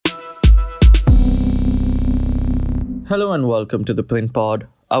Hello and welcome to ThePrintPod,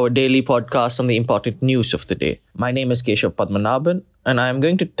 our daily podcast on the important news of the day. My name is Keshav Padmanabhan, and I am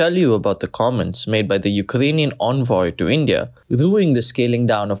going to tell you about the comments made by the Ukrainian envoy to India, ruining the scaling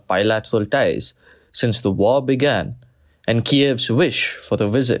down of bilateral ties since the war began, and Kyiv's wish for a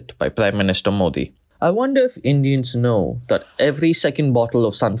visit by Prime Minister Modi. I wonder if Indians know that every second bottle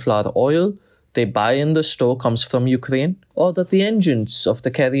of sunflower oil they buy in the store comes from Ukraine, or that the engines of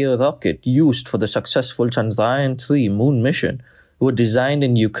the carrier rocket used for the successful Chandrayaan-3 moon mission were designed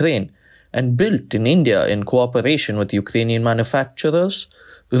in Ukraine and built in India in cooperation with Ukrainian manufacturers,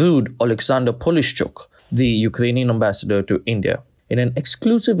 rued Alexander Polishchuk, the Ukrainian ambassador to India. In an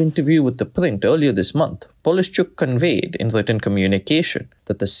exclusive interview with The Print earlier this month, Polishchuk conveyed in written communication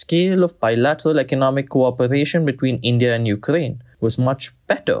that the scale of bilateral economic cooperation between India and Ukraine was much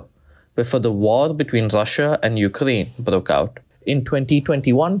better before the war between Russia and Ukraine broke out. In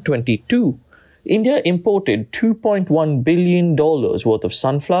 2021-22, India imported $2.1 billion worth of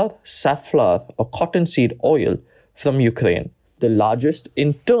sunflower, safflower, or cottonseed oil from Ukraine, the largest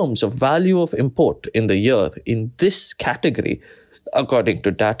in terms of value of import in the year in this category, according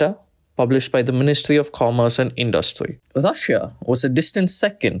to data published by the Ministry of Commerce and Industry. Russia was a distant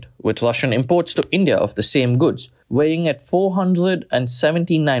second, with Russian imports to India of the same goods, weighing at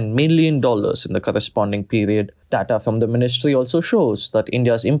 $479 million in the corresponding period. Data from the ministry also shows that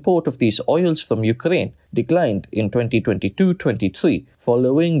India's import of these oils from Ukraine declined in 2022-23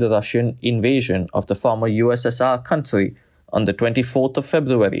 following the Russian invasion of the former USSR country on the 24th of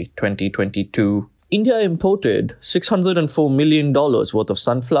February 2022. India imported $604 million worth of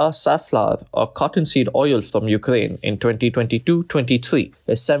sunflower, safflower, or cottonseed oil from Ukraine in 2022-23,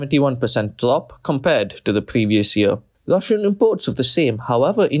 a 71% drop compared to the previous year. Russian imports of the same,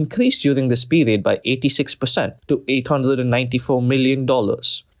 however, increased during this period by 86% to $894 million.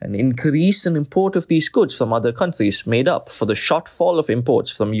 An increase in import of these goods from other countries made up for the shortfall of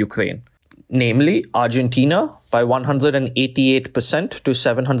imports from Ukraine, namely Argentina by 188% to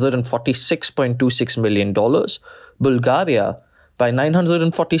 $746.26 million, Bulgaria by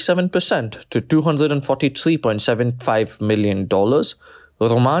 947% to $243.75 million,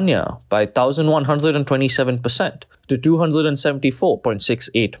 Romania by 1,127% to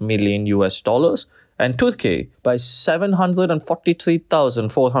 $274.68 million, and Turkey by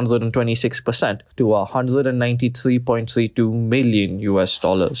 743,426% to $193.32 million.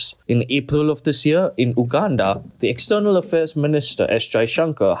 In April of this year, in Uganda, the External Affairs Minister S.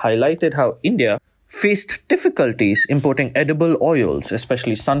 Jaishankar highlighted how India faced difficulties importing edible oils,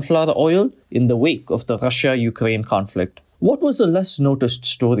 especially sunflower oil, in the wake of the Russia-Ukraine conflict. What was a less noticed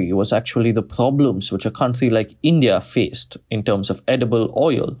story was actually the problems which a country like India faced in terms of edible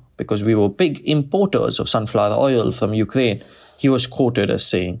oil, because we were big importers of sunflower oil from Ukraine, he was quoted as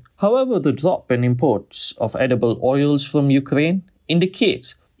saying. However, the drop in imports of edible oils from Ukraine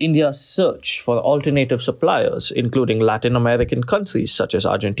indicates India's search for alternative suppliers, including Latin American countries such as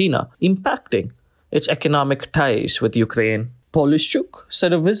Argentina, impacting its economic ties with Ukraine. Polishchuk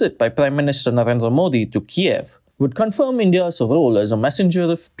said a visit by Prime Minister Narendra Modi to Kyiv would confirm India's role as a messenger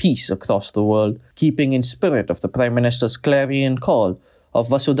of peace across the world, keeping in spirit of the Prime Minister's clarion call of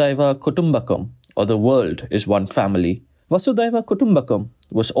Vasudhaiva Kutumbakam, or the world is one family. Vasudhaiva Kutumbakam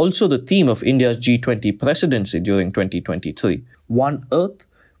was also the theme of India's G20 presidency during 2023. One Earth,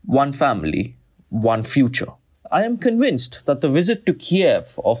 one family, one future. I am convinced that the visit to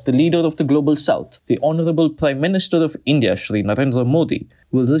Kyiv of the leader of the Global South, the Honorable Prime Minister of India, Shri Narendra Modi,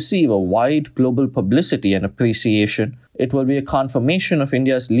 will receive a wide global publicity and appreciation. It will be a confirmation of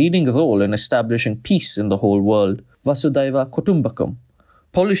India's leading role in establishing peace in the whole world. Vasudhaiva Kutumbakam,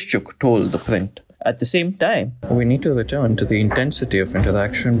 Polishchuk told The Print. At the same time, we need to return to the intensity of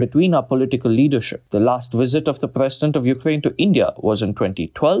interaction between our political leadership. The last visit of the President of Ukraine to India was in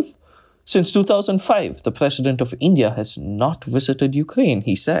 2012. Since 2005, the President of India has not visited Ukraine,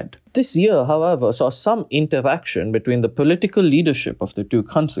 he said. This year, however, saw some interaction between the political leadership of the two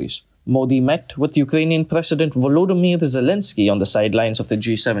countries. Modi met with Ukrainian President Volodymyr Zelensky on the sidelines of the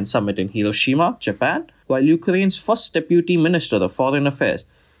G7 summit in Hiroshima, Japan, while Ukraine's first Deputy Minister of Foreign Affairs,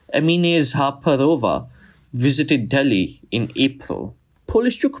 Emine Zaharova, visited Delhi in April.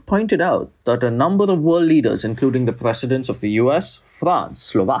 Polishchuk pointed out that a number of world leaders, including the presidents of the US, France,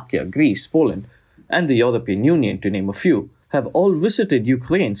 Slovakia, Greece, Poland, and the European Union, to name a few, have all visited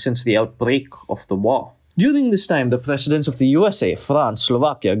Ukraine since the outbreak of the war. During this time, the presidents of the USA, France,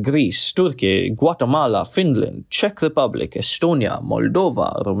 Slovakia, Greece, Turkey, Guatemala, Finland, Czech Republic, Estonia,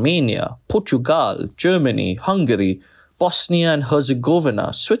 Moldova, Romania, Portugal, Germany, Hungary, Bosnia and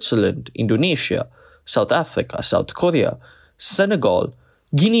Herzegovina, Switzerland, Indonesia, South Africa, South Korea, Senegal,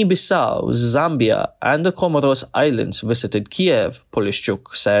 Guinea-Bissau, Zambia, and the Comoros Islands visited Kyiv,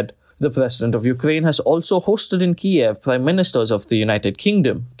 Polishchuk said. The president of Ukraine has also hosted in Kyiv prime ministers of the United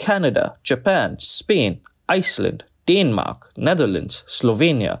Kingdom, Canada, Japan, Spain, Iceland, Denmark, Netherlands,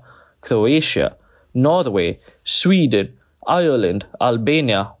 Slovenia, Croatia, Norway, Sweden, Ireland,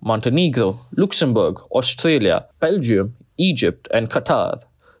 Albania, Montenegro, Luxembourg, Australia, Belgium, Egypt, and Qatar,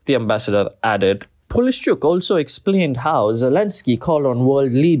 the ambassador added. Polishchuk also explained how Zelensky called on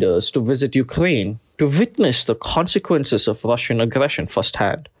world leaders to visit Ukraine to witness the consequences of Russian aggression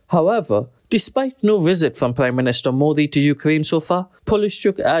firsthand. However, despite no visit from Prime Minister Modi to Ukraine so far,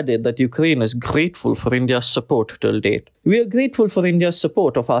 Polishchuk added that Ukraine is grateful for India's support till date. We are grateful for India's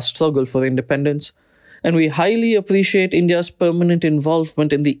support of our struggle for independence, and we highly appreciate India's permanent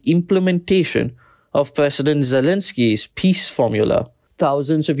involvement in the implementation of President Zelensky's peace formula.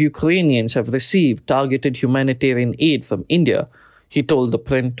 Thousands of Ukrainians have received targeted humanitarian aid from India, he told The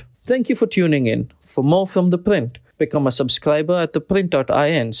Print. Thank you for tuning in. For more from The Print, become a subscriber at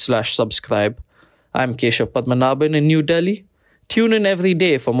theprint.in/subscribe. I'm Keshav Padmanabhan in New Delhi. Tune in every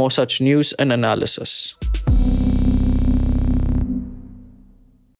day for more such news and analysis.